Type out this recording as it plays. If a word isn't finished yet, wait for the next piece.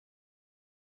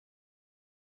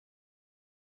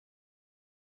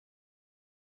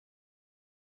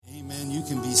Amen. You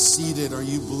can be seated. Are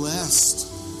you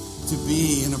blessed to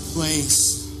be in a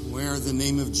place where the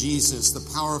name of Jesus,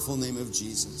 the powerful name of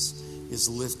Jesus, is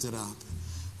lifted up?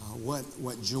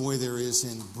 What joy there is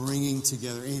in bringing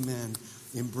together, amen,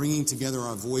 in bringing together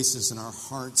our voices and our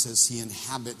hearts as He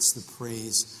inhabits the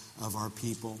praise of our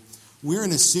people. We're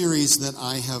in a series that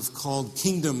I have called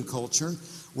Kingdom Culture.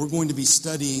 We're going to be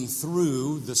studying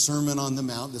through the Sermon on the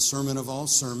Mount, the Sermon of all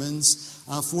sermons,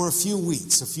 for a few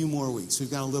more weeks.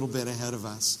 We've got a little bit ahead of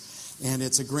us. And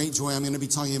it's a great joy. I'm going to be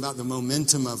talking about the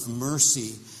momentum of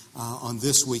mercy on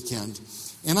this weekend.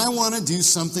 And I want to do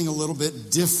something a little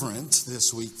bit different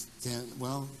this weekend.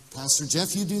 Well, Pastor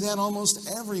Jeff, you do that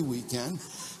almost every weekend.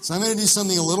 So I'm going to do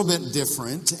something a little bit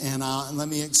different, and let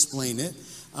me explain it.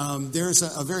 There's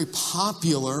a very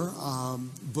popular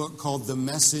book called The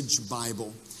Message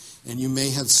Bible, and you may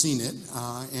have seen it,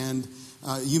 and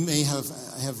you may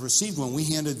have received one. We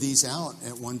handed these out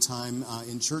at one time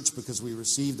in church because we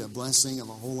received a blessing of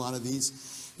a whole lot of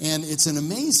these, and it's an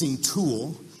amazing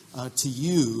tool to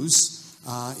use.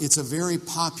 It's a very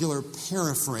popular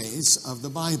paraphrase of the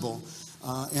Bible,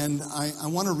 and I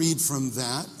want to read from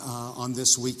that on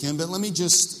this weekend, but let me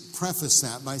just preface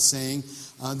that by saying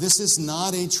this is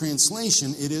not a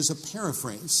translation, it is a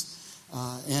paraphrase.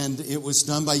 And it was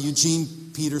done by Eugene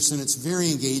Peterson. It's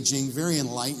very engaging, very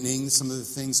enlightening, some of the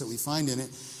things that we find in it.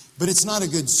 But it's not a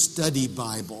good study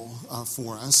Bible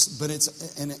for us, but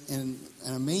it's an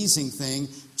amazing thing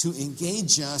to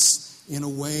engage us in a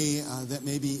way that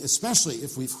maybe, especially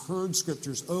if we've heard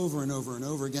scriptures over and over and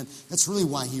over again, that's really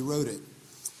why he wrote it.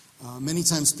 Many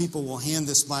times people will hand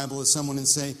this Bible to someone and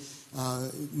say,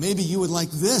 maybe you would like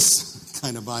this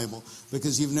kind of Bible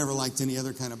because you've never liked any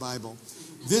other kind of Bible.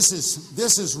 This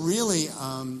is really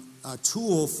a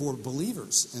tool for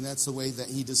believers, and that's the way that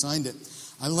he designed it.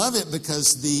 I love it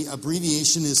because the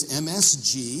abbreviation is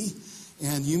MSG,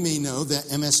 and you may know that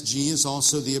MSG is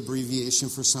also the abbreviation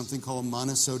for something called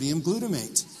monosodium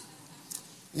glutamate.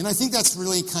 And I think that's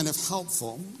really kind of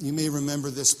helpful. You may remember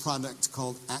this product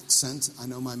called Accent. I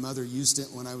know my mother used it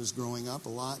when I was growing up a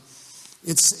lot.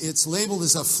 It's labeled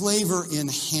as a flavor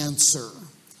enhancer.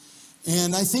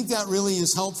 And I think that really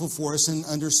is helpful for us in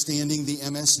understanding the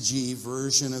MSG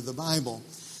version of the Bible.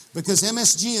 Because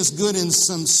MSG is good in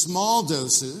some small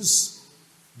doses,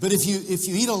 but if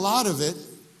you eat a lot of it,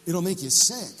 it'll make you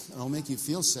sick. It'll make you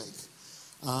feel sick.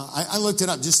 I looked it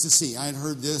up just to see. I had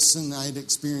heard this and I had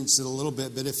experienced it a little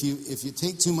bit, but if you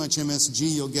take too much MSG,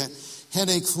 you'll get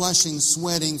headache, flushing,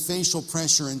 sweating, facial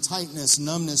pressure and tightness,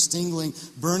 numbness, tingling,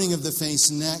 burning of the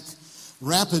face, neck,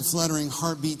 rapid fluttering,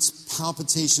 heartbeats,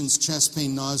 palpitations, chest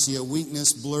pain, nausea,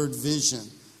 weakness, blurred vision.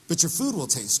 But your food will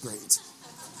taste great.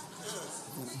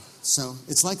 So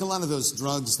it's like a lot of those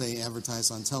drugs they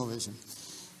advertise on television.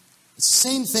 It's the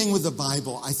same thing with the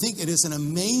Bible. I think it is an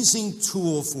amazing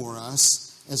tool for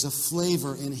us as a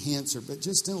flavor enhancer, but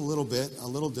just in a little bit, a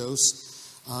little dose.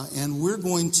 And we're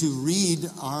going to read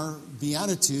our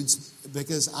Beatitudes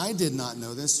because I did not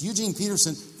know this. Eugene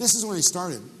Peterson, this is where he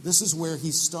started. This is where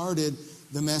he started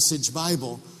the Message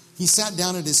Bible. He sat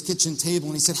down at his kitchen table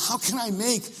and he said, how can I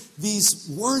make these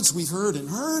words we've heard and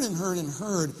heard and heard and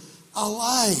heard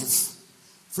alive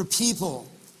for people?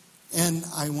 And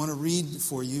I want to read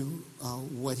for you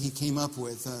what he came up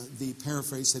with, the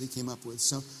paraphrase that he came up with.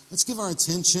 So let's give our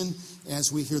attention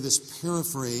as we hear this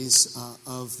paraphrase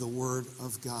of the Word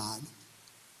of God.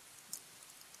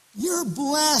 You're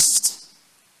blessed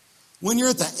when you're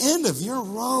at the end of your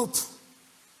rope.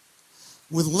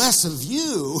 With less of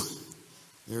you,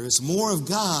 there is more of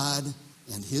God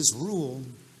and His rule.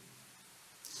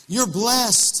 You're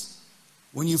blessed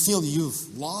when you feel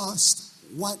you've lost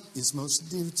what is most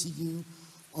dear to you.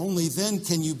 Only then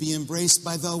can you be embraced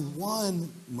by the one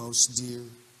most dear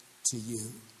to you.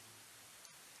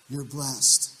 You're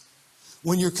blessed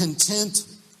when you're content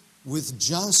with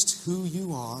just who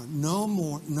you are, no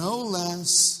more, no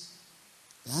less.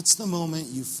 That's the moment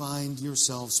you find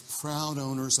yourselves proud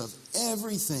owners of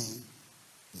everything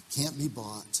that can't be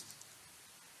bought.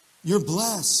 You're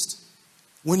blessed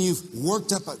when you've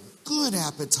worked up a good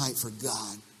appetite for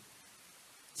God.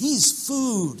 He's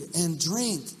food and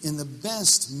drink in the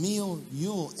best meal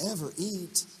you'll ever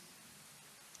eat.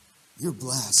 You're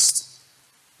blessed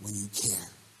when you care.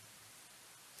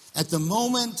 At the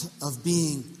moment of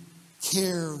being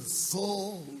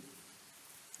careful,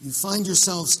 you find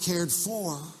yourselves cared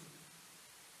for.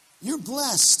 You're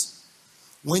blessed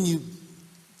when you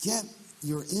get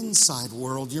your inside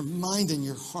world, your mind and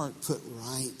your heart put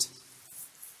right.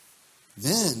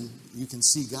 Then you can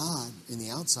see God in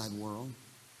the outside world.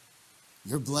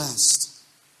 You're blessed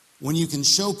when you can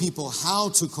show people how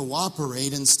to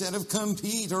cooperate instead of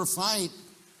compete or fight.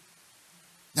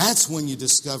 That's when you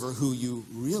discover who you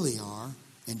really are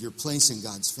and your place in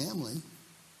God's family.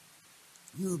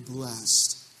 You're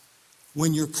blessed.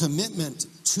 When your commitment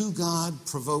to God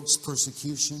provokes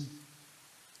persecution,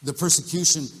 the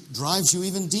persecution drives you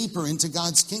even deeper into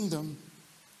God's kingdom.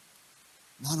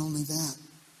 Not only that,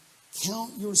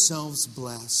 count yourselves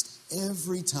blessed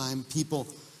every time people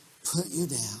put you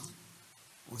down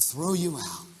or throw you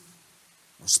out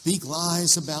or speak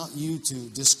lies about you to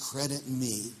discredit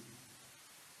me.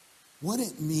 What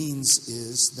it means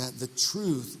is that the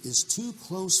truth is too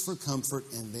close for comfort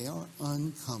and they are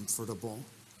uncomfortable.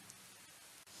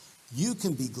 You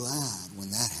can be glad when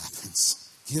that happens.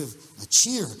 Give a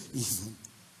cheer even.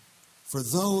 For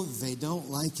though they don't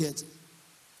like it,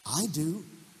 I do.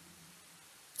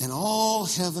 And all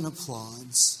heaven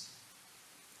applauds.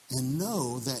 And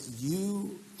know that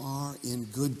you are in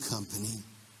good company.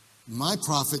 My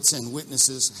prophets and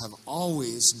witnesses have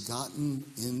always gotten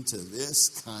into this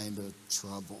kind of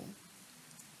trouble.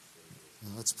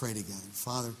 Now let's pray together.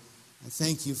 Father, I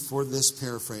thank you for this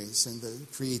paraphrase and the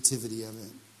creativity of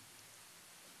it.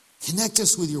 Connect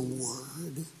us with your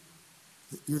word,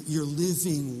 your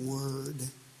living word,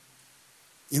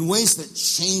 in ways that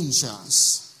change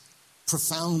us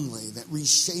profoundly, that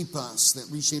reshape us,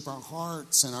 that reshape our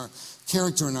hearts and our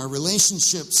character and our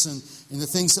relationships and the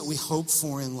things that we hope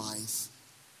for in life.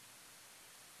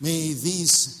 May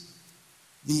these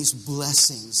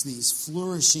blessings, these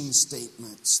flourishing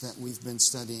statements that we've been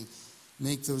studying,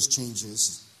 make those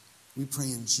changes. We pray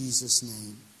in Jesus'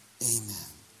 name. Amen.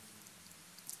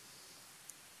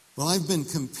 Well, I've been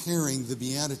comparing the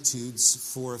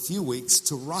Beatitudes for a few weeks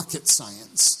to rocket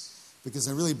science, because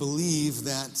I really believe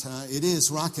that it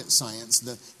is rocket science,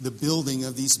 the building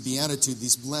of these Beatitudes,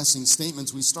 these blessing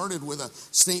statements. We started with a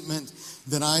statement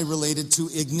that I related to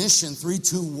ignition. 3,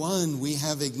 2, 1, we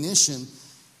have ignition.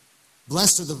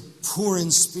 Blessed are the poor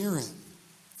in spirit,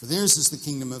 for theirs is the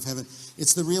kingdom of heaven.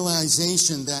 It's the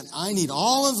realization that I need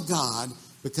all of God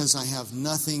because I have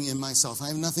nothing in myself. I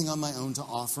have nothing on my own to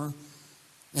offer.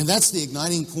 And that's the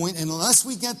igniting point. And unless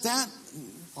we get that,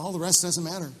 all the rest doesn't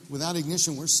matter. Without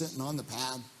ignition, we're sitting on the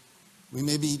pad. We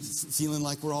may be feeling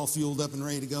like we're all fueled up and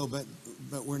ready to go, but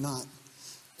we're not.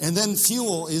 And then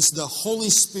fuel is the Holy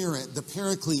Spirit, the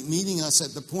Paraclete, meeting us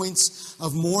at the points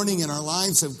of mourning in our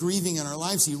lives, of grieving in our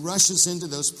lives. He rushes into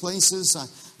those places.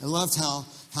 I loved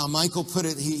how Michael put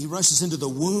it. He rushes into the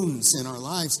wounds in our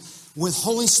lives with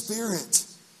Holy Spirit.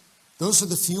 Those are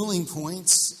the fueling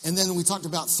points. And then we talked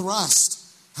about thrust.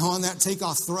 How on that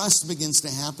takeoff, thrust begins to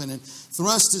happen. And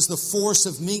thrust is the force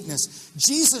of meekness.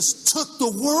 Jesus took the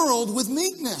world with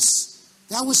meekness.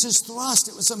 That was his thrust.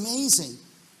 It was amazing.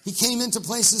 He came into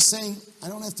places saying, I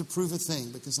don't have to prove a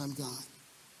thing because I'm God.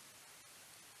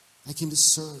 I came to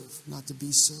serve, not to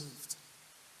be served.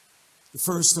 The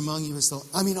first among you is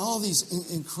all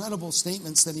these incredible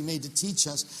statements that he made to teach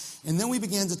us. And then we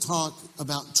began to talk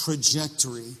about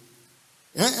trajectory.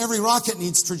 Every rocket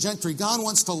needs trajectory. God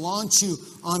wants to launch you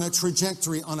on a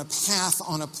trajectory, on a path,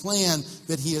 on a plan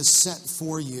that he has set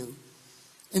for you.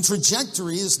 And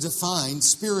trajectory is defined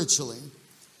spiritually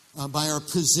by our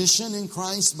position in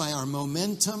Christ, by our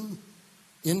momentum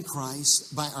in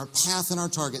Christ, by our path and our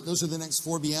target. Those are the next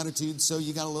 4 Beatitudes, so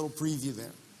you got a little preview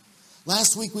there.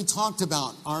 Last week we talked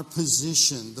about our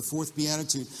position, the 4th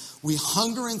Beatitude. We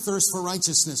hunger and thirst for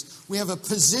righteousness. We have a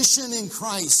position in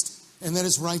Christ. And that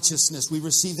is righteousness. We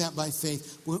receive that by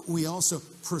faith. We also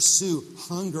pursue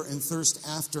hunger and thirst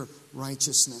after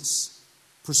righteousness.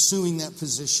 Pursuing that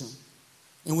position.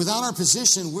 And without our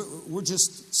position, we're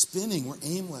just spinning. We're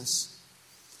aimless.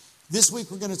 This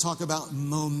week we're going to talk about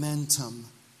momentum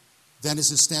that is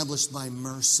established by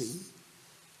mercy.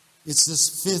 It's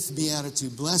this 5th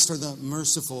Beatitude. Blessed are the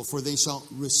merciful, for they shall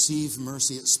receive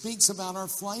mercy. It speaks about our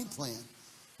flight plan.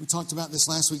 We talked about this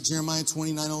last week, Jeremiah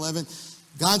 29:11.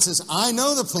 God says, I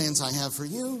know the plans I have for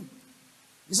you.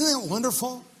 Isn't that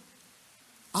wonderful?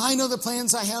 I know the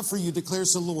plans I have for you,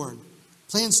 declares the Lord.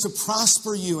 Plans to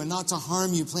prosper you and not to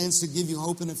harm you. Plans to give you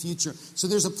hope in the future. So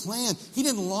there's a plan. He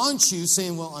didn't launch you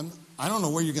saying, well, I don't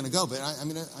know where you're going to go, but I'm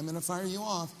going to fire you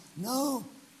off. No,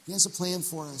 he has a plan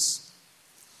for us.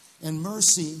 And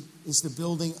mercy is the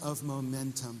building of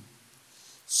momentum.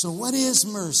 So what is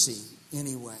mercy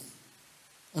anyway?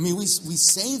 I mean, we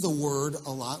say the word a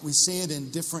lot. We say it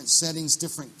in different settings,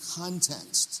 different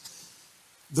contexts.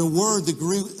 The word,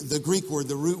 the Greek word,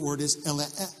 the root word is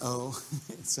eleo.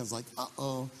 It sounds like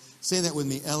uh-oh. Say that with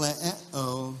me,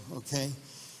 eleo, okay?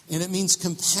 And it means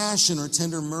compassion or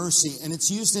tender mercy. And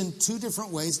it's used in 2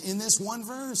 different ways in this one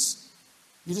verse.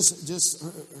 You just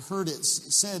heard it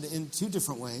said in 2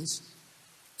 different ways.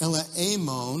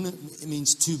 Eleemon, it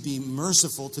means to be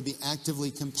merciful, to be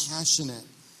actively compassionate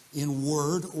in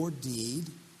word or deed.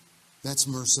 That's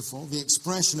merciful. The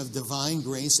expression of divine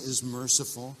grace is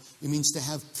merciful. It means to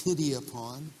have pity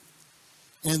upon.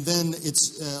 And then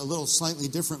it's a little slightly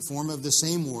different form of the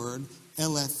same word,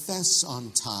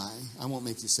 elethesontai. I won't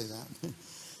make you say that.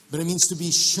 But it means to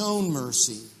be shown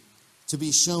mercy, to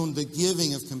be shown the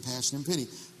giving of compassion and pity.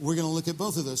 We're going to look at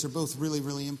both of those. They're both really,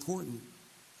 really important.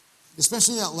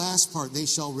 Especially that last part, they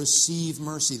shall receive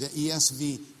mercy. The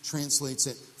ESV translates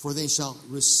it, for they shall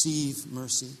receive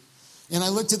mercy. And I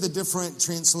looked at the different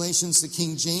translations. The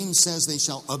King James says they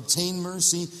shall obtain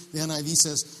mercy. The NIV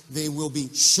says they will be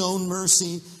shown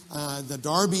mercy. The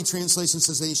Darby translation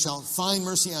says they shall find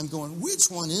mercy. I'm going, which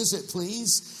one is it,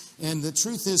 please? And the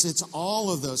truth is, it's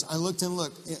all of those. I looked and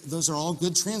looked. Those are all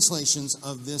good translations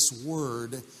of this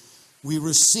word. We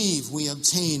receive, we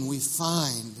obtain, we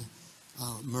find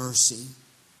mercy.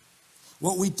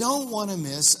 What we don't want to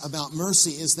miss about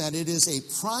mercy is that it is a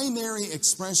primary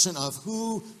expression of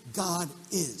who God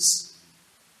is.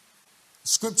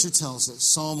 Scripture tells us,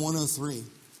 Psalm 103,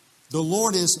 the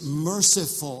Lord is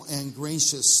merciful and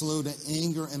gracious, slow to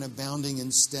anger and abounding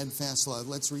in steadfast love.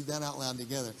 Let's read that out loud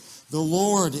together. The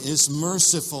Lord is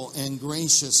merciful and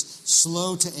gracious,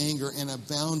 slow to anger and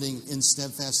abounding in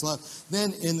steadfast love.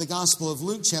 Then in the Gospel of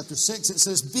Luke chapter 6, it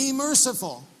says, be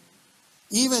merciful,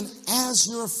 even as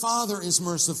your Father is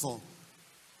merciful.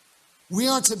 We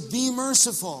are to be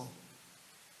merciful.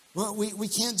 Well, we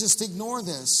can't just ignore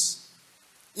this.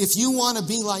 If you want to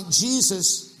be like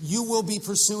Jesus, you will be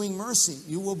pursuing mercy.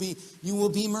 You will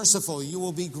be merciful. You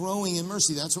will be growing in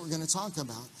mercy. That's what we're going to talk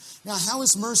about. Now, how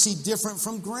is mercy different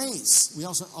from grace? We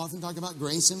also often talk about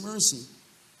grace and mercy.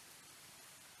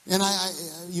 And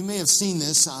you may have seen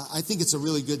this. I think it's a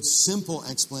really good, simple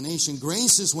explanation.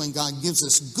 Grace is when God gives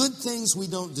us good things we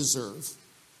don't deserve.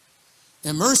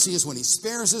 And mercy is when He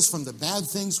spares us from the bad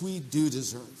things we do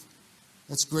deserve.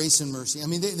 That's grace and mercy. I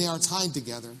mean, they are tied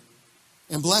together.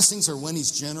 And blessings are when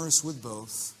He's generous with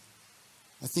both.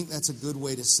 I think that's a good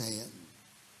way to say it.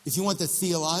 If you want the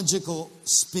theological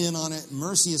spin on it,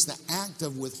 mercy is the act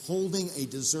of withholding a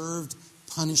deserved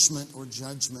punishment or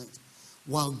judgment,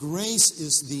 while grace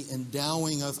is the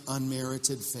endowing of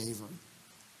unmerited favor.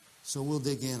 So we'll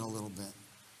dig in a little bit.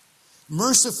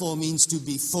 Merciful means to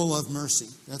be full of mercy.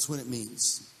 That's what it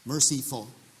means. Merciful.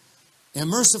 And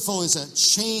merciful is a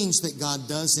change that God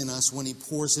does in us when He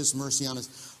pours His mercy on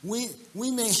us. We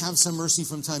may have some mercy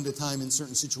from time to time in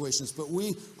certain situations, but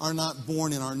we are not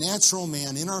born in our natural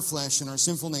man, in our flesh, in our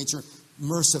sinful nature,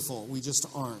 merciful. We just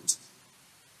aren't.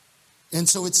 And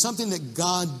so it's something that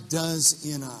God does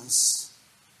in us.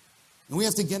 And we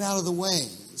have to get out of the way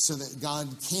so that God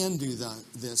can do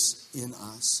this in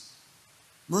us.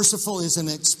 Merciful is an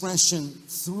expression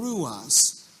through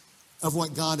us of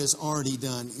what God has already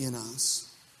done in us.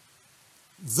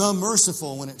 The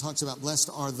merciful, when it talks about blessed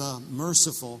are the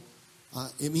merciful,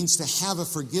 it means to have a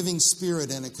forgiving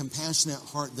spirit and a compassionate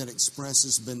heart that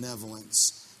expresses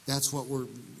benevolence. That's what we're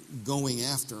going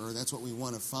after, or that's what we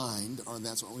want to find, or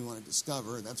that's what we want to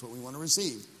discover, or that's what we want to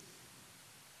receive.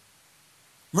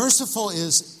 Merciful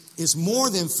is more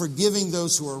than forgiving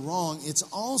those who are wrong. It's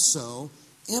also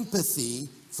empathy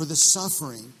for the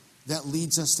suffering that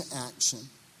leads us to action.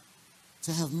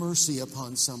 To have mercy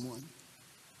upon someone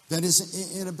that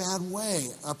is in a bad way,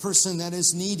 a person that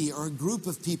is needy, or a group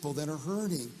of people that are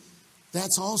hurting.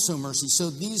 That's also mercy.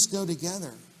 So these go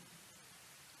together.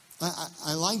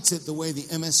 I liked it the way the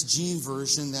MSG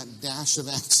version, that dash of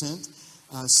accent,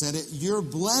 said it. You're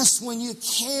blessed when you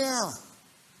care.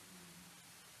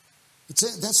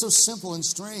 That's so simple and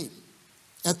straight.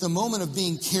 At the moment of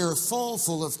being careful,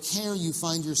 full of care, you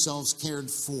find yourselves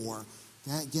cared for.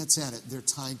 That gets at it. They're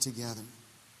tied together.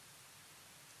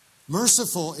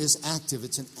 Merciful is active.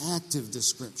 It's an active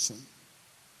description.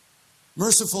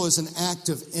 Merciful is an act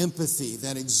of empathy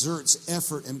that exerts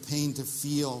effort and pain to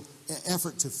feel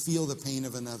the pain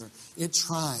of another. It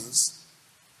tries.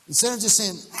 Instead of just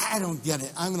saying, I don't get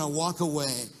it, I'm going to walk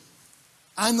away.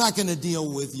 I'm not going to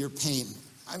deal with your pain.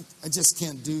 I just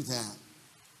can't do that.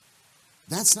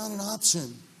 That's not an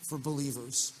option for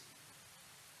believers.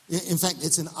 In fact,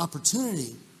 it's an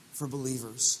opportunity for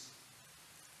believers.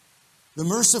 The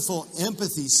merciful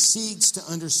empathy seeks to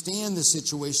understand the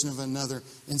situation of another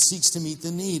and seeks to meet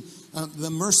the need. The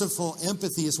merciful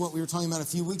empathy is what we were talking about a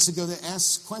few weeks ago, that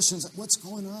asks questions, what's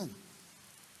going on?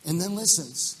 And then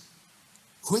listens.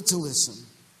 Quick to listen.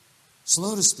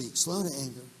 Slow to speak, slow to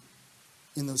anger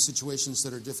in those situations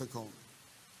that are difficult.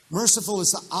 Merciful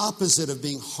is the opposite of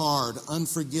being hard,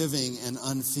 unforgiving, and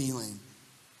unfeeling.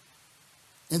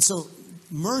 And so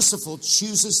merciful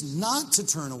chooses not to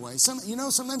turn away.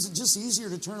 Sometimes it's just easier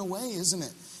to turn away, isn't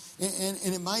it?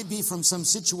 And it might be from some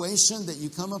situation that you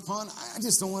come upon. I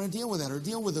just don't want to deal with that or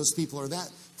deal with those people or that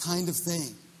kind of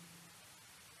thing.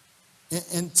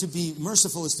 And to be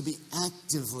merciful is to be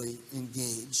actively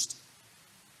engaged.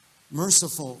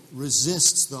 Merciful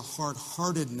resists the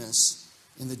hard-heartedness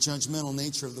and the judgmental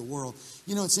nature of the world.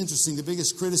 It's interesting. The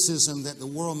biggest criticism that the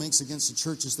world makes against the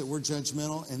church is that we're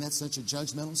judgmental, and that's such a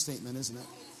judgmental statement, isn't it?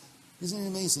 Isn't it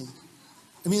amazing?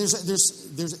 I mean,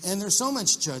 there's so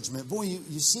much judgment. Boy,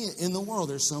 you see it in the world.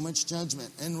 There's so much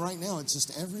judgment, and right now it's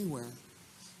just everywhere.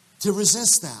 To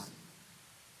resist that,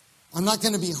 I'm not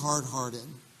going to be hard-hearted.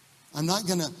 I'm not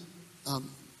going to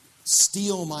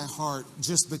steal my heart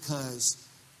just because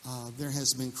there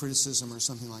has been criticism or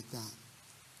something like that.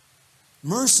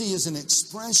 Mercy is an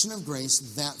expression of grace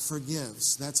that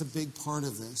forgives. That's a big part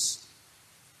of this.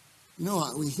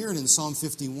 We hear it in Psalm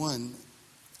 51.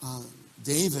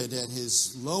 David, at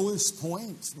his lowest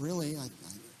point, really, I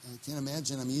can't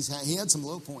imagine. I mean, he had some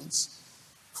low points.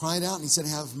 Cried out and he said,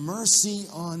 "Have mercy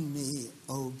on me,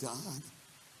 O God,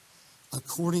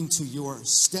 according to your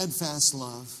steadfast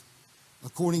love,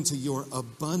 according to your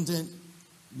abundant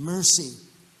mercy.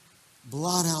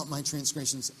 Blot out my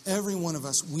transgressions." Every one of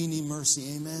us, we need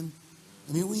mercy. Amen?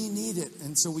 I mean, we need it.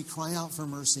 And so we cry out for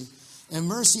mercy. And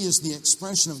mercy is the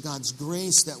expression of God's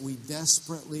grace that we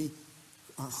desperately,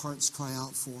 our hearts cry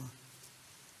out for.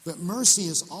 But mercy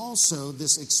is also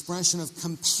this expression of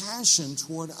compassion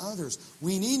toward others.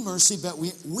 We need mercy, but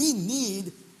we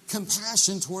need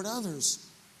compassion toward others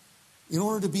in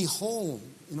order to be whole,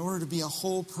 in order to be a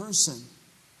whole person.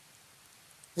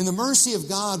 And the mercy of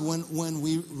God, when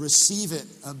we receive it,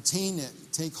 obtain it,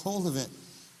 take hold of it,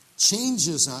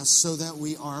 changes us so that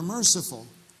we are merciful.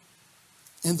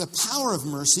 And the power of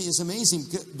mercy is amazing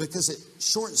because it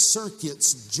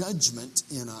short-circuits judgment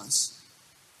in us.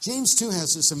 James 2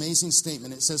 has this amazing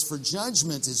statement. It says, "For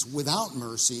judgment is without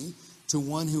mercy to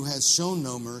one who has shown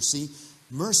no mercy.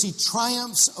 Mercy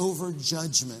triumphs over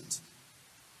judgment."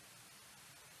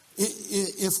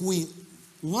 If we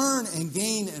learn and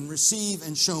gain and receive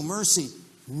and show mercy,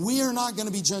 we are not going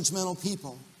to be judgmental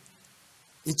people.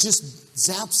 It just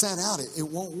zaps that out. It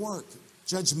won't work.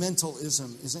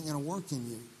 Judgmentalism isn't going to work in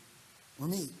you or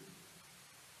me.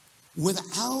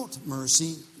 Without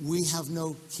mercy, we have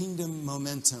no kingdom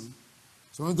momentum.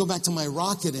 So I'm going to go back to my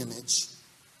rocket image.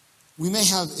 We may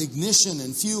have ignition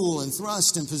and fuel and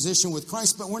thrust and position with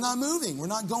Christ, but we're not moving. We're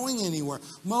not going anywhere.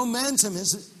 Momentum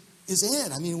is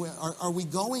it. I mean, are we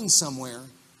going somewhere?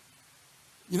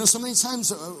 So many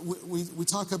times we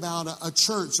talk about a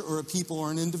church or a people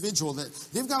or an individual that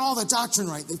they've got all the doctrine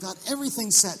right. They've got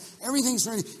everything set. Everything's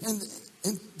ready.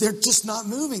 And they're just not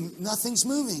moving. Nothing's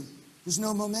moving. There's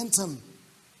no momentum.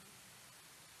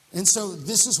 And so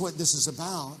this is what this is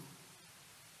about.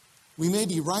 We may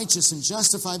be righteous and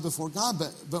justified before God,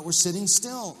 but we're sitting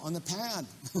still on the pad.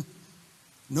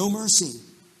 No mercy.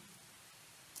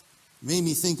 Made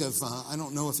me think of, I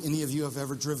don't know if any of you have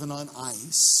ever driven on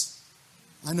ice.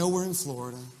 I know we're in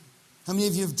Florida. How many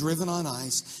of you have driven on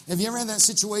ice? Have you ever had that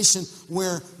situation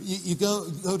where you go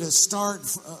to start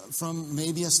from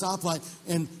maybe a stoplight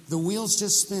and the wheels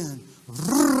just spin? You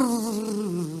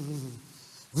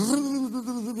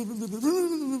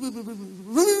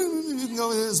can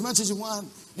go as much as you want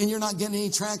and you're not getting any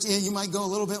traction. Yeah, you might go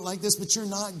a little bit like this, but you're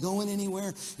not going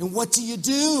anywhere. And what do?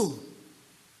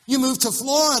 You move to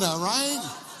Florida, right?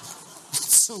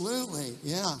 Absolutely,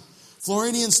 yeah.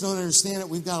 Floridians don't understand it.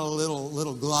 We've got a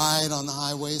little glide on the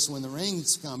highways when the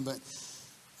rains come, but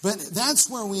that's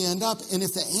where we end up. And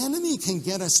if the enemy can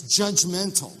get us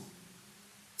judgmental,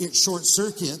 it short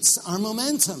circuits our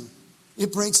momentum.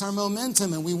 It breaks our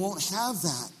momentum, and we won't have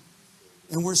that.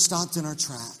 And we're stopped in our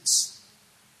tracks.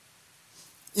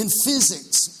 In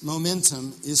physics,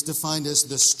 momentum is defined as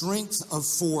the strength of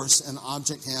force an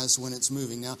object has when it's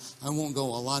moving. Now, I won't go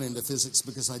a lot into physics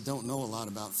because I don't know a lot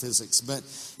about physics, but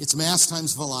it's mass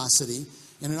times velocity,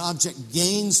 and an object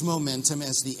gains momentum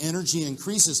as the energy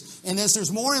increases. And as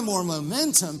there's more and more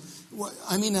momentum,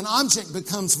 an object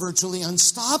becomes virtually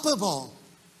unstoppable.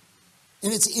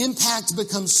 And its impact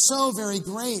becomes so very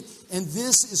great. And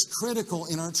this is critical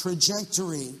in our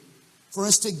trajectory. For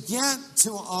us to get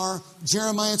to our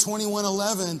Jeremiah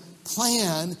 21:11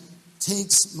 plan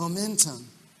takes momentum.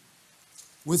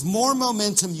 With more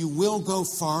momentum, you will go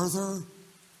farther.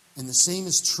 And the same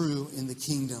is true in the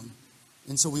kingdom.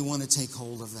 And so we want to take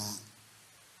hold of that.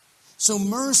 So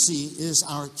mercy is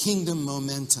our kingdom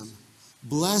momentum.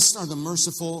 Blessed are the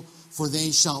merciful, for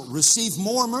they shall receive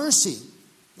more mercy.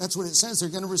 That's what it says. They're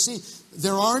going to receive.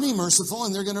 They're already merciful,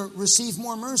 and they're going to receive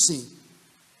more mercy.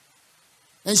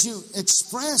 As you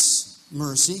express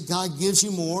mercy, God gives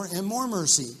you more and more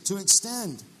mercy to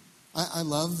extend. I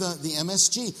love the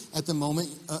MSG. At the moment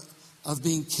of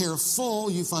being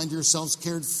careful, you find yourselves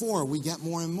cared for. We get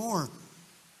more and more.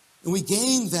 And we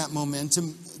gain that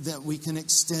momentum that we can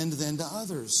extend then to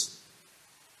others.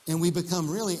 And we become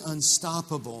really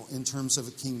unstoppable in terms of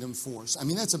a kingdom force. I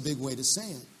mean, that's a big way to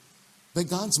say it. But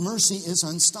God's mercy is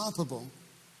unstoppable.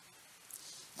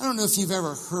 I don't know if you've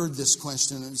ever heard this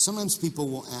question, and sometimes people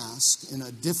will ask in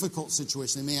a difficult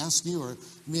situation. They may ask you, or you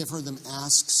may have heard them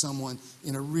ask someone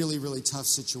in a really, really tough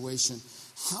situation,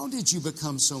 how did you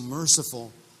become so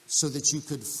merciful so that you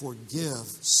could forgive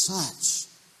such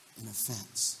an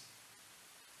offense?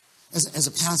 As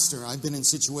a pastor, I've been in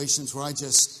situations where I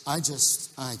just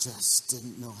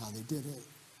didn't know how they did it.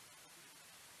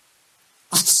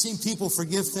 I've seen people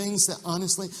forgive things that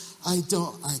honestly, I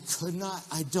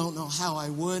don't know how I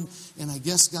would, and I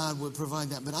guess God would provide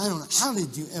that, but I don't know. How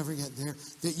did you ever get there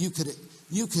that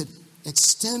you could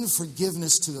extend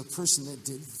forgiveness to the person that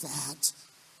did that?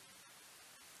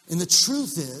 And the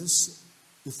truth is,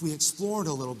 if we explore it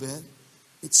a little bit,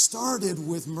 it started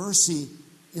with mercy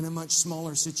in a much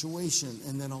smaller situation,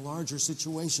 and then a larger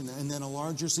situation, and then a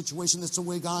larger situation. That's the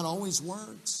way God always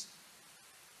works.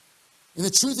 And the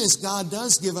truth is, God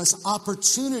does give us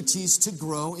opportunities to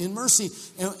grow in mercy,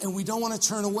 and we don't want to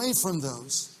turn away from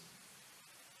those.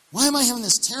 Why am I having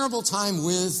this terrible time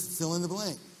with fill in the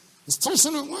blank? This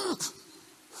person at work,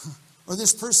 or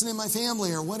this person in my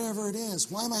family, or whatever it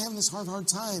is. Why am I having this hard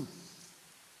time?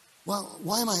 Well,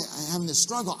 why am I having this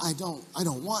struggle? I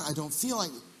don't feel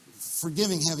like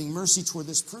forgiving, having mercy toward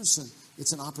this person.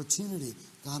 It's an opportunity.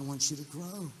 God wants you to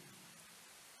grow.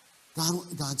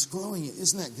 God's growing you.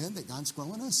 Isn't that good that God's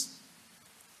growing us?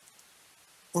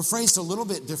 Or phrased a little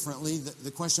bit differently,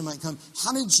 the question might come,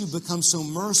 how did you become so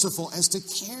merciful as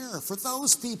to care for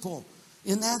those people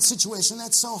in that situation?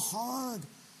 That's so hard.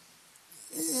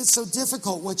 It's so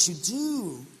difficult what you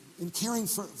do in caring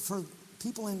for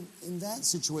people in that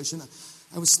situation.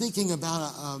 I was thinking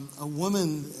about a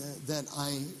woman that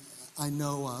I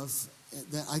know of,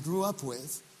 that I grew up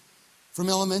with, from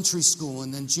elementary school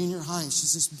and then junior high.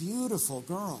 She's this beautiful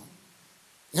girl.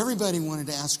 Everybody wanted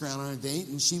to ask her out on a date,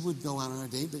 and she would go out on a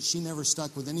date, but she never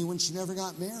stuck with anyone. She never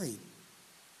got married.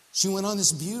 She went on,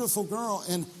 this beautiful girl,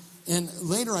 and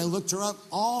later I looked her up.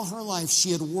 All her life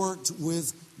she had worked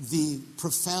with the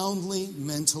profoundly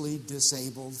mentally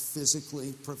disabled,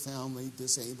 physically profoundly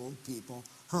disabled people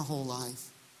her whole life.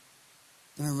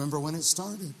 And I remember when it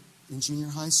started in junior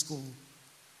high school.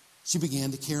 She began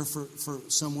to care for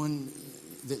someone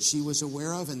that she was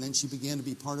aware of, and then she began to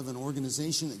be part of an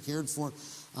organization that cared for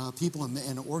people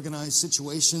and organized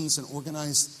situations and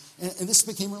this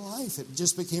became her life. It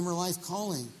just became her life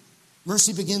calling.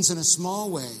 Mercy begins in a small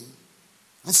way.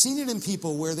 I've seen it in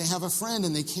people where they have a friend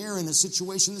and they care in a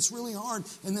situation that's really hard,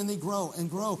 and then they grow and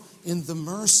grow in the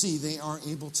mercy they are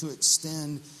able to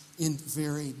extend in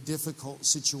very difficult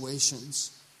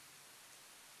situations.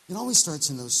 It always starts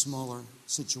in those smaller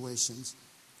situations.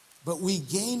 But we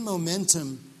gain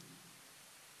momentum,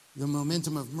 the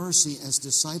momentum of mercy, as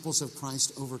disciples of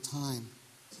Christ over time.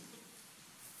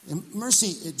 And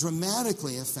mercy, it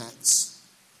dramatically affects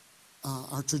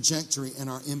our trajectory and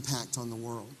our impact on the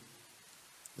world.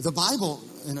 The Bible,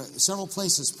 in several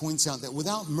places, points out that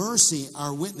without mercy,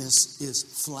 our witness is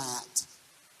flat.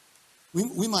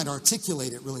 We might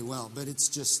articulate it really well, but it's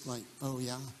just like, oh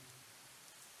yeah.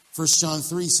 1 John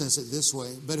 3 says it this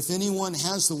way, but if anyone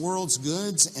has the world's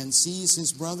goods and sees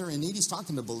his brother in need, he's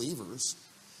talking to believers.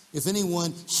 If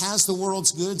anyone has the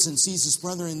world's goods and sees his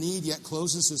brother in need, yet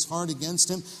closes his heart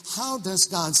against him, how does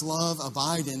God's love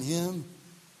abide in him?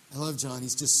 I love John.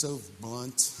 He's just so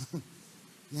blunt.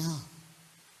 Yeah.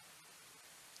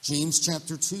 James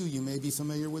chapter 2, you may be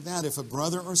familiar with that. If a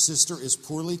brother or sister is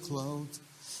poorly clothed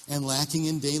and lacking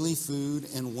in daily food,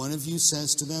 and one of you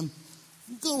says to them,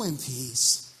 go in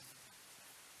peace,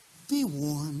 be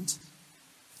warmed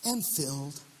and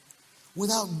filled,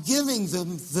 without giving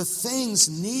them the things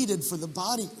needed for the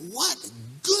body, what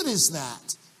good is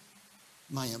that?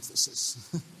 My emphasis.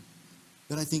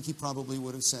 But I think he probably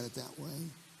would have said it that way.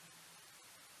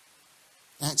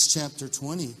 Acts chapter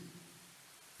 20.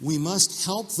 We must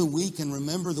help the weak and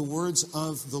remember the words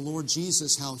of the Lord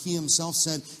Jesus, how he himself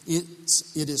said,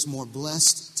 it is more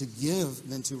blessed to give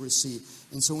than to receive.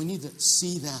 And so we need to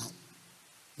see that.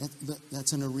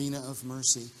 That's an arena of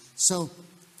mercy. So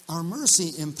our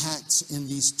mercy impacts in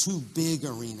these two big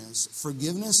arenas: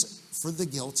 forgiveness for the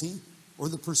guilty or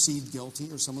the perceived guilty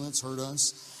or someone that's hurt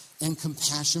us, and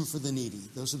compassion for the needy.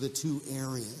 Those are the two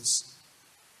areas.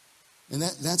 And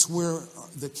that's where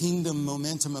the kingdom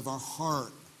momentum of our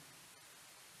heart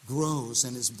grows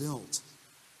and is built.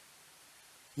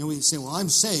 We say, well, I'm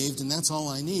saved and that's all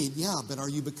I need. Yeah, but are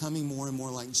you becoming more and more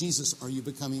like Jesus? Are you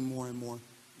becoming more and more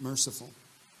merciful?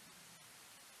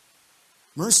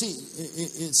 Mercy,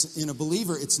 it's in a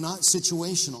believer, it's not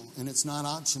situational and it's not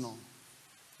optional.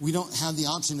 We don't have the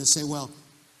option to say, well,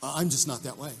 I'm just not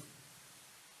that way.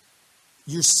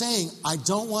 You're saying, I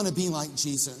don't want to be like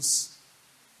Jesus.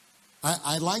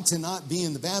 I'd like to not be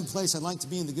in the bad place. I'd like to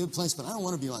be in the good place, but I don't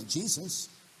want to be like Jesus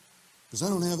because I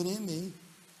don't have it in me.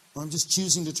 Or I'm just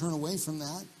choosing to turn away from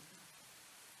that.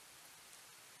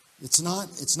 It's not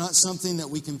something that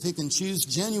we can pick and choose.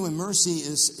 Genuine mercy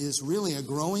is really a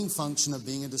growing function of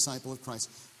being a disciple of Christ.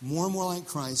 More and more like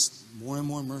Christ, more and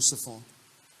more merciful.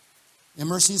 And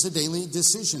mercy is a daily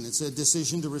decision. It's a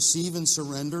decision to receive and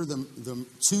surrender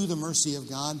to the mercy of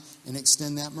God and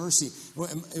extend that mercy.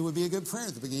 It would be a good prayer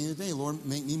at the beginning of the day. Lord,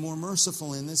 make me more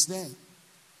merciful in this day.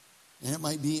 And it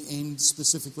might be aimed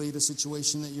specifically at a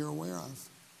situation that you're aware of.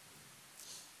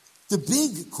 The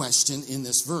big question in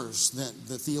this verse that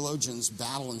the theologians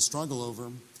battle and struggle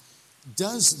over,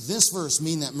 does this verse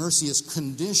mean that mercy is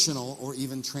conditional or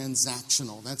even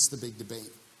transactional? That's the big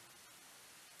debate.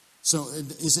 So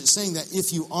is it saying that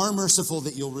if you are merciful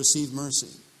that you'll receive mercy?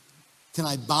 Can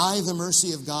I buy the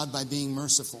mercy of God by being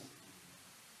merciful?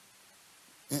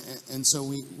 And so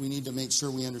we need to make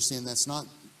sure we understand that's not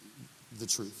the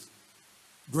truth.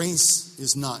 Grace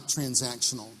is not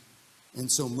transactional. And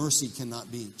so mercy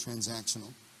cannot be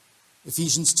transactional.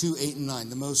 Ephesians 2, 8 and 9,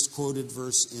 the most quoted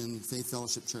verse in Faith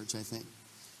Fellowship Church, I think.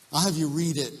 I'll have you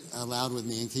read it aloud with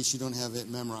me in case you don't have it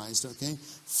memorized, okay?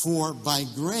 For by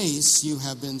grace you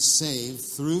have been saved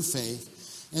through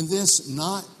faith, and this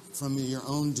not from your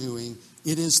own doing.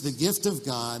 It is the gift of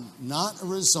God, not a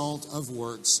result of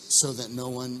works, so that no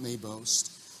one may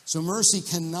boast. So mercy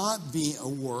cannot be a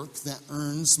work that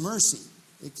earns mercy.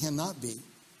 It cannot be.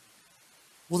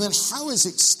 Well, then how is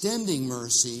extending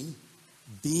mercy,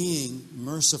 being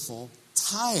merciful,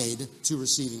 tied to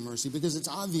receiving mercy? Because it's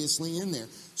obviously in there.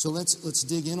 So let's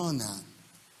dig in on that.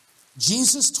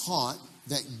 Jesus taught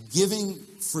that giving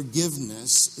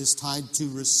forgiveness is tied to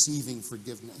receiving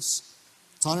forgiveness.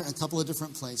 Taught it in a couple of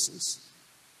different places.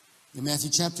 In Matthew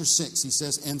chapter 6, he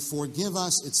says, and forgive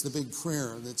us, it's the big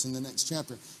prayer that's in the next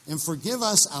chapter, and forgive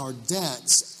us our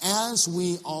debts as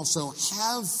we also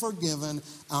have forgiven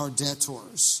our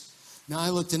debtors. Now, I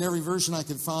looked in every version I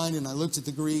could find, and I looked at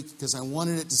the Greek because I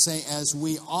wanted it to say, as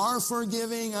we are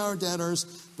forgiving our debtors,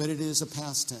 but it is a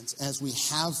past tense, as we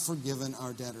have forgiven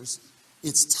our debtors.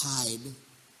 It's tied.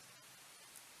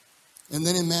 And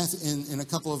then in a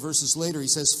couple of verses later, he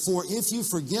says, for if you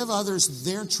forgive others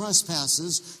their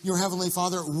trespasses, your heavenly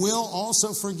Father will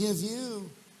also forgive you.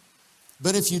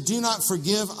 But if you do not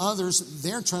forgive others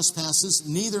their trespasses,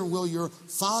 neither will your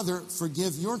Father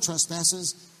forgive your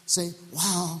trespasses. Say,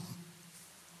 wow.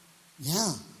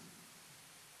 Yeah.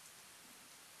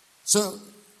 So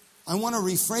I want to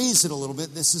rephrase it a little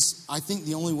bit. This is, I think,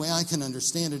 the only way I can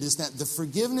understand it is that the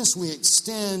forgiveness we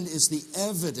extend is the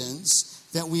evidence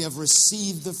that we have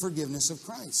received the forgiveness of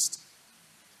Christ.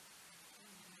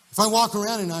 If I walk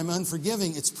around and I'm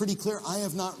unforgiving, it's pretty clear I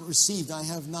have not received, I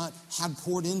have not had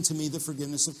poured into me the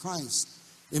forgiveness of Christ.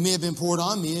 It may have been poured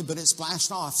on me, but it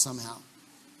splashed off somehow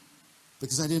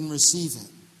because I didn't receive it.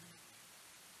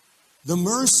 The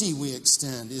mercy we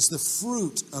extend is the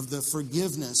fruit of the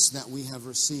forgiveness that we have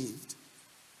received.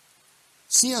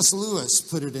 C.S. Lewis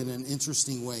put it in an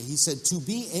interesting way. He said, to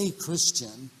be a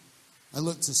Christian, I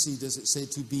looked to see, does it say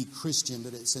to be Christian,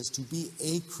 but it says to be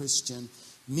a Christian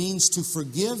means to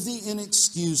forgive the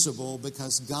inexcusable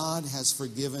because God has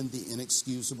forgiven the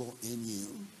inexcusable in you.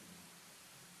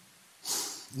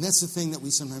 And that's the thing that we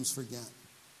sometimes forget.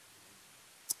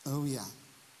 Oh, yeah.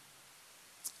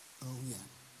 Oh, yeah.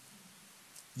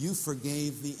 You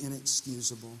forgave the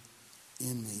inexcusable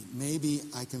in me. Maybe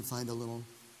I can find a little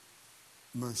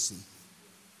mercy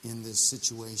in this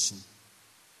situation.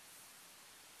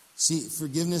 See,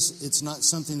 forgiveness, it's not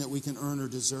something that we can earn or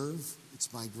deserve. It's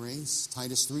by grace.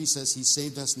 Titus 3 says he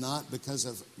saved us not because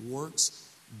of works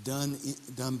done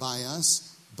by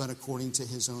us, but according to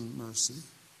his own mercy.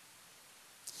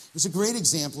 There's a great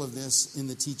example of this in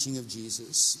the teaching of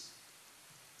Jesus.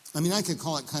 I mean, I could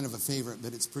call it kind of a favorite,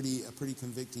 but it's a pretty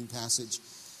convicting passage.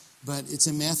 But it's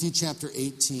in Matthew chapter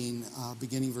 18,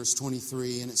 beginning verse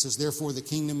 23, and it says, therefore the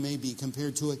kingdom may be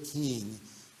compared to a king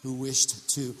who wished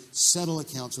to settle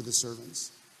accounts with his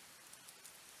servants.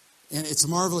 And it's a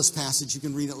marvelous passage. You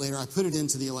can read it later. I put it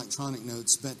into the electronic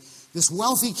notes. But this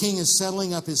wealthy king is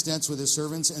settling up his debts with his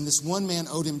servants, and this one man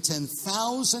owed him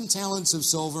 10,000 talents of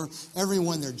silver.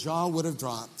 Everyone, their jaw would have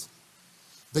dropped.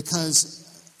 Because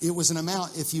It was an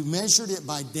amount, if you measured it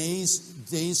by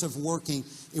days of working,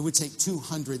 it would take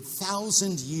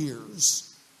 200,000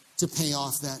 years to pay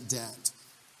off that debt.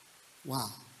 Wow.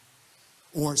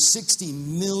 Or 60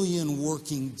 million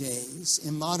working days.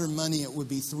 In modern money, it would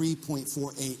be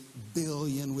 3.48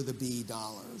 billion with a B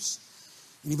dollars.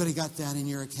 Anybody got that in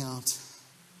your account?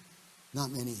 Not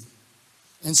many.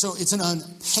 And so it's an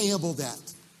unpayable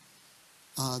debt.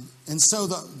 And so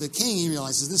the king, he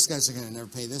realizes this guy's going to never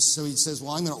pay this. So he says,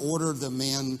 well, I'm going to order the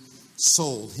man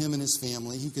sold, him and his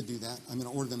family. He could do that. I'm going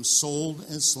to order them sold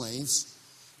as slaves.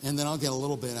 And then I'll get a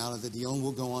little bit out of the deal and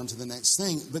we'll go on to the next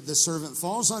thing. But the servant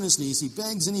falls on his knees. He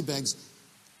begs and he begs.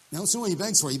 Now, listen to what he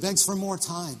begs for. He begs for more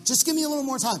time. Just give me a little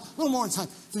more time. A little more time.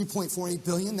 3.48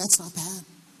 billion, that's not bad.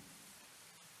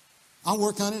 I'll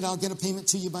work on it. I'll get a payment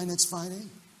to you by next Friday.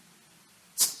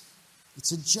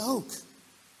 It's a joke.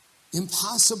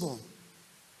 Impossible.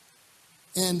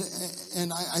 And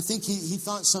I think he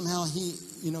thought somehow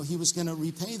he was going to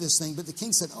repay this thing. But the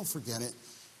king said, oh, forget it.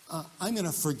 I'm going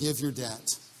to forgive your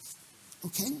debt.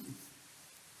 Okay.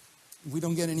 We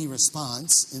don't get any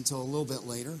response until a little bit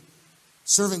later.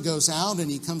 Servant goes out and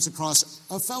he comes across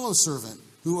a fellow servant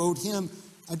who owed him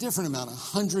a different amount,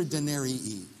 100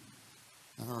 denarii.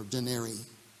 Or denarii.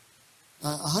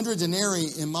 100 denarii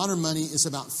in modern money is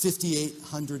about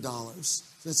 $5,800.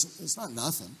 It's not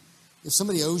nothing. If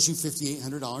somebody owes you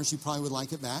 $5,800, you probably would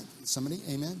like it back. Somebody,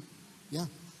 amen? Yeah.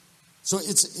 So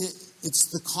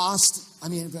it's the cost. I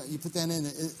mean, you put that in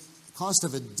the cost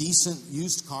of a decent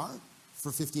used car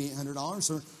for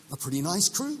 $5,800, or a pretty nice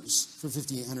cruise for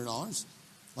 $5,800.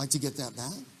 Like to get that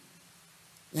back.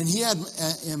 And he had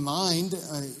in mind,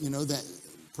 that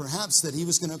perhaps that he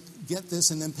was going to get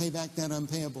this and then pay back that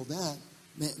unpayable debt.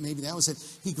 Maybe that was it.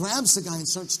 He grabs the guy and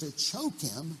starts to choke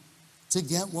him to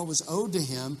get what was owed to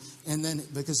him. And then,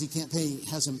 because he can't pay, he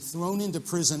has him thrown into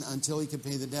prison until he could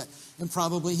pay the debt. And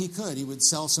probably he could. He would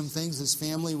sell some things. His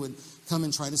family would come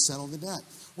and try to settle the debt.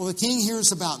 Well, the king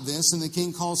hears about this, and the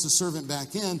king calls the servant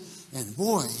back in. And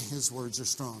boy, his words are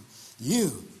strong.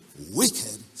 You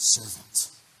wicked servant.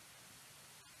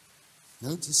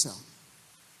 Note to self.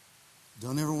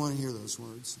 Don't ever want to hear those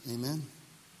words. Amen?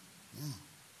 Yeah.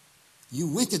 You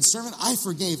wicked servant, I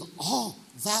forgave all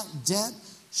that debt.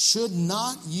 Should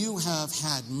not you have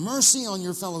had mercy on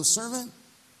your fellow servant?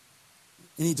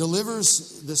 And he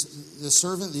delivers the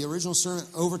servant, the original servant,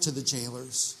 over to the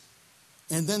jailers.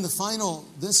 And then the final,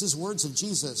 this is words of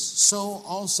Jesus. So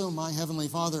also my heavenly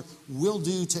Father will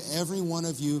do to every one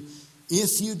of you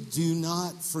if you do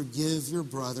not forgive your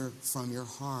brother from your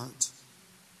heart.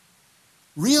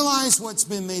 Realize what's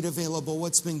been made available,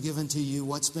 what's been given to you,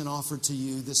 what's been offered to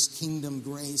you, this kingdom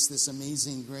grace, this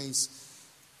amazing grace,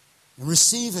 and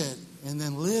receive it and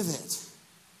then live it.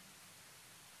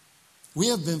 We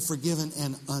have been forgiven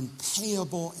an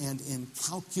unpayable and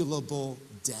incalculable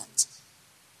debt.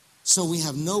 So we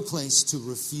have no place to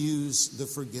refuse the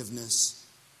forgiveness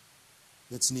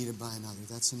that's needed by another.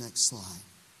 That's the next slide.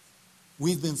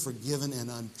 We've been forgiven an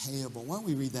unpayable. Why don't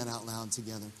we read that out loud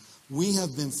together? We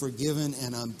have been forgiven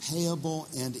an unpayable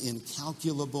and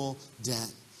incalculable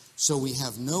debt. So we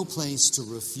have no place to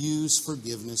refuse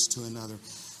forgiveness to another.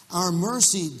 Our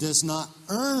mercy does not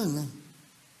earn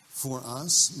for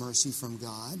us mercy from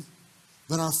God,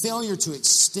 but our failure to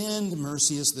extend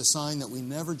mercy is the sign that we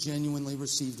never genuinely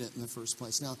received it in the first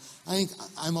place. Now, I think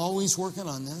I'm always working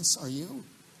on this. Are you?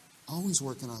 Always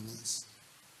working on this.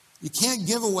 You can't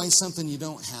give away something you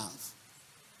don't have.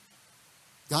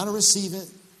 Got to receive it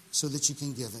so that you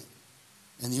can give it.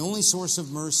 And the only source of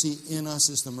mercy in us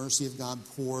is the mercy of God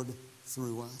poured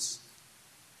through us.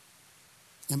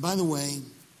 And by the way,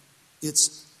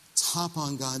 it's top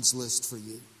on God's list for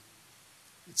you.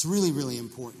 It's really, really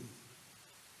important.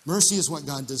 Mercy is what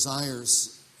God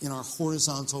desires in our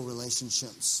horizontal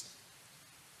relationships,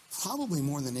 probably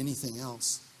more than anything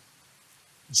else.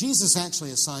 Jesus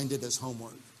actually assigned it as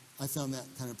homework. I found that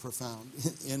kind of profound.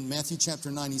 In Matthew chapter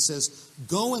 9, he says,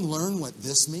 go and learn what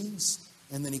this means.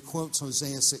 And then he quotes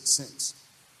Hosea 6:6.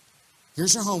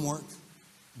 Here's your homework.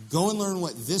 Go and learn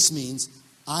what this means.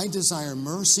 I desire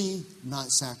mercy,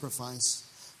 not sacrifice.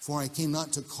 For I came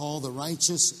not to call the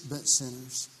righteous, but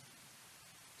sinners.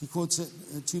 He quotes it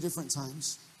 2 different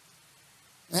times.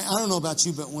 I don't know about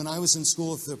you, but when I was in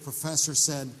school, the professor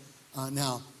said,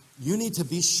 now, you need to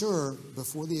be sure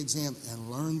before the exam and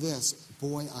learn this.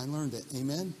 Boy, I learned it.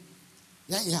 Amen?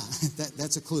 Yeah,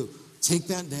 that's a clue. Take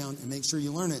that down and make sure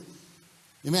you learn it.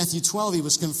 In Matthew 12, he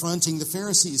was confronting the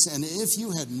Pharisees. And if you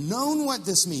had known what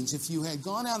this means, if you had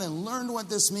gone out and learned what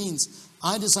this means,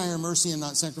 I desire mercy and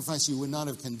not sacrifice, you would not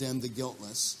have condemned the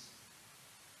guiltless.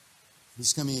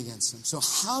 He's coming against them. So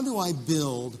how do I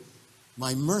build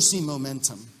my mercy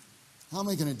momentum. How am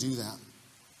I going to do that?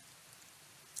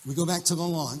 We go back to the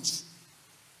launch.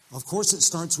 Of course, it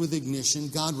starts with ignition.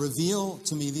 God, reveal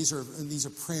to me, these are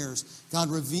prayers.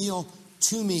 God, reveal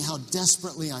to me how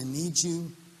desperately I need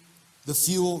you. The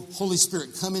fuel, Holy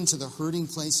Spirit, come into the hurting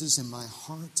places in my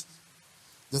heart.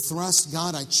 The thrust,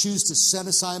 God, I choose to set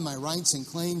aside my rights and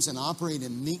claims and operate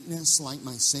in meekness like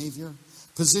my Savior.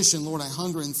 Position, Lord, I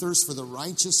hunger and thirst for the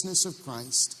righteousness of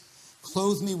Christ.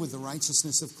 Clothe me with the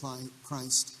righteousness of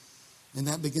Christ. And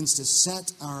that begins to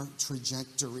set our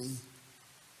trajectory.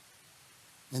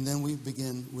 And then we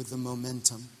begin with the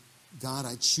momentum. God,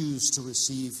 I choose to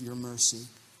receive your mercy,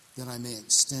 that I may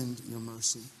extend your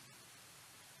mercy.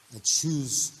 I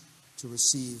choose to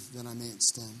receive, that I may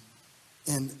extend.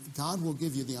 And God will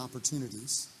give you the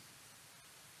opportunities.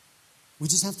 We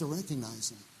just have to recognize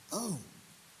them. Oh,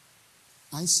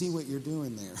 I see what you're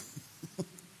doing there.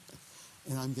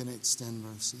 And I'm going to extend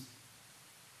mercy.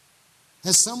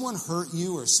 Has someone hurt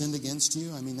you or sinned against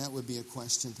you? I mean, that would be a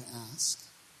question to ask.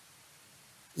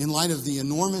 In light of the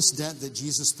enormous debt that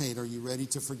Jesus paid, are you ready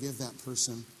to forgive that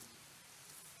person?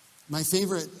 My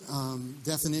favorite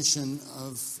definition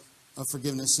of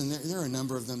forgiveness, and there are a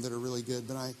number of them that are really good,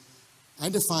 but I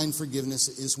define forgiveness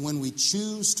is when we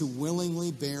choose to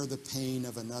willingly bear the pain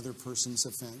of another person's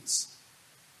offense.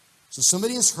 So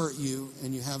somebody has hurt you,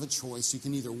 and you have a choice. You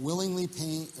can either willingly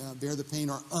bear the pain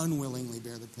or unwillingly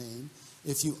bear the pain.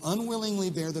 If you unwillingly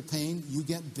bear the pain, you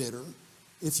get bitter.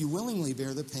 If you willingly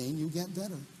bear the pain, you get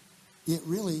better. It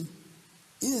really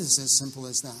is as simple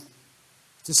as that.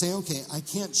 To say, okay, I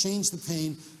can't change the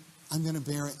pain. I'm going to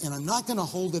bear it. And I'm not going to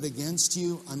hold it against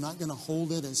you. I'm not going to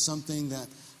hold it as something that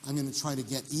I'm going to try to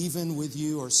get even with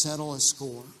you or settle a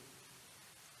score.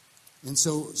 And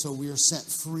so we are set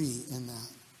free in that.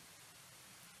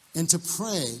 And to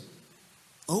pray,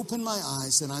 open my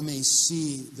eyes that I may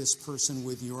see this person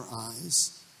with your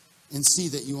eyes and see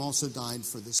that you also died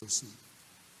for this person.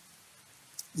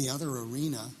 The other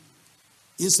arena,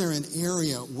 is there an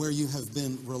area where you have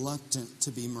been reluctant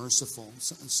to be merciful?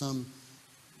 Some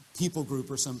people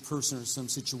group or some person or some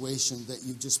situation that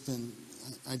you've just been,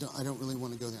 I don't really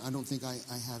want to go there. I don't think I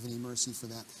have any mercy for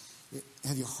that.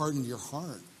 Have you hardened your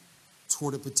heart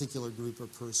toward a particular group or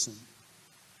person?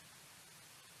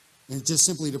 And just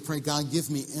simply to pray, God, give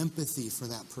me empathy for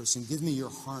that person. Give me your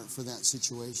heart for that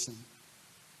situation.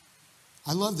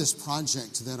 I love this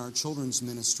project that our children's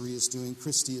ministry is doing.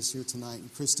 Christy is here tonight,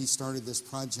 and Christy started this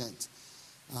project.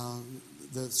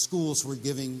 The schools were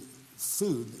giving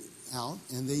food out,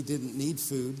 and they didn't need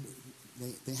food.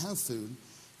 They have food.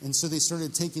 And so they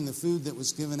started taking the food that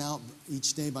was given out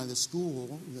each day by the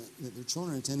school that their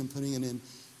children attend and putting it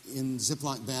in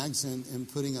Ziploc bags and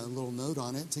putting a little note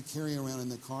on it to carry around in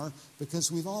the car,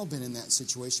 because we've all been in that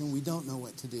situation. We don't know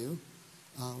what to do.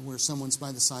 Where someone's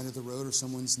by the side of the road or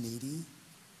someone's needy.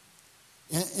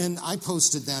 And I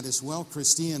posted that as well,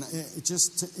 Christy, and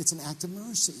it's an act of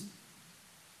mercy.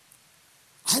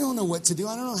 I don't know what to do.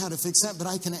 I don't know how to fix that, but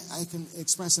I can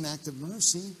express an act of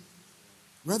mercy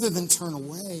rather than turn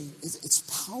away. It's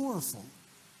powerful.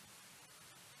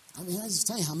 I mean, I just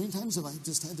tell you, how many times have I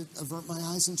just had to avert my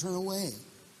eyes and turn away?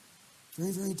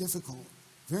 Very, very difficult.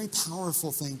 Very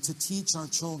powerful thing to teach our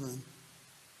children.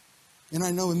 And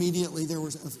I know immediately there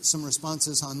were some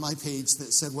responses on my page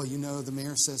that said, well, the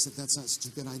mayor says that that's not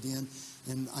such a good idea.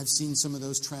 And I've seen some of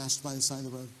those trashed by the side of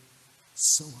the road.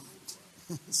 So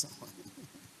what? So what?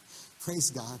 Praise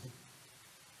God.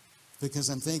 Because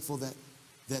I'm thankful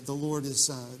that the Lord is,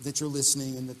 that you're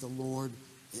listening and that the Lord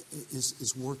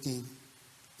is working.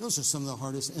 Those are some of the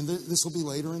hardest, and this will be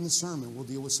later in the sermon. We'll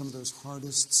deal with some of those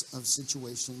hardest of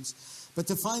situations. But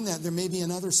to find that, there may be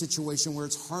another situation where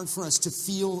it's hard for us to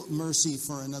feel mercy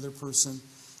for another person.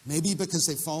 Maybe because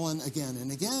they've fallen again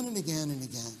and again and again and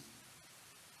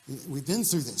again. We've been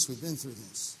through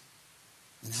this.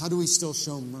 And how do we still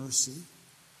show mercy?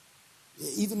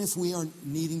 Even if we are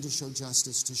needing to show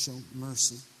justice, to show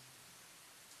mercy.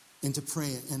 And to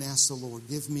pray and ask the Lord,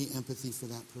 give me empathy for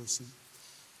that person.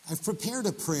 I've prepared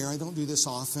a prayer. I don't do this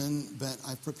often, but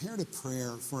I've prepared a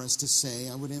prayer for us to say.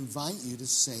 I would invite you to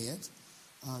say it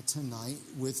tonight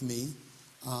with me.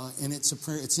 And it's a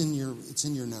prayer. It's in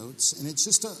your notes. And it's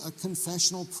just a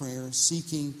confessional prayer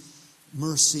seeking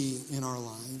mercy in our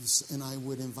lives. And I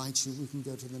would invite you. We can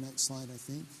go to the next slide, I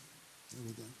think. There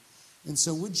we go. And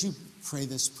so would you pray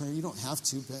this prayer? You don't have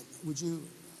to, but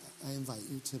I invite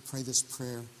you to pray this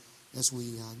prayer as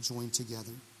we join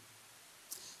together.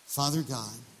 Father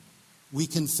God, we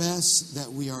confess that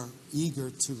we are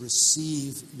eager to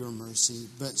receive your mercy,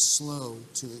 but slow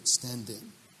to extend it.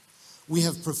 We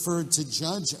have preferred to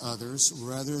judge others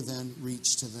rather than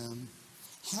reach to them.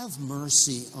 Have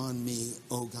mercy on me,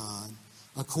 O God,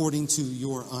 according to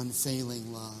your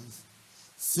unfailing love.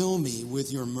 Fill me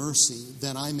with your mercy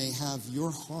that I may have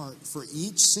your heart for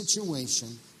each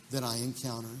situation that I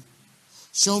encounter.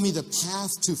 Show me the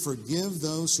path to forgive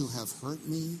those who have hurt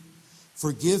me.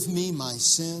 Forgive me my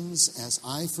sins as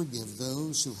I forgive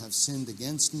those who have sinned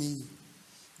against me.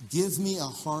 Give me a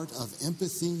heart of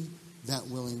empathy that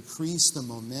will increase the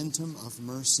momentum of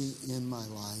mercy in my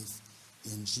life.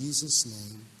 In Jesus'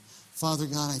 name. Father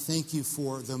God, I thank you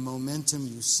for the momentum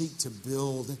you seek to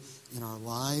build in our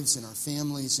lives, in our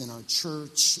families, in our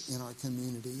church, in our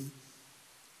community.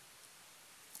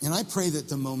 And I pray that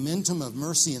the momentum of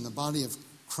mercy in the body of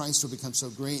Christ will become so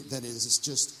great that it is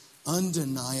just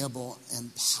undeniable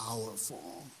and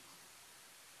powerful.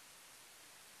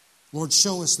 Lord,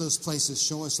 show us those places,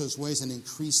 show us those ways, and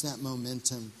increase that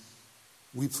momentum.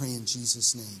 We pray in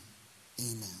Jesus' name.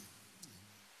 Amen.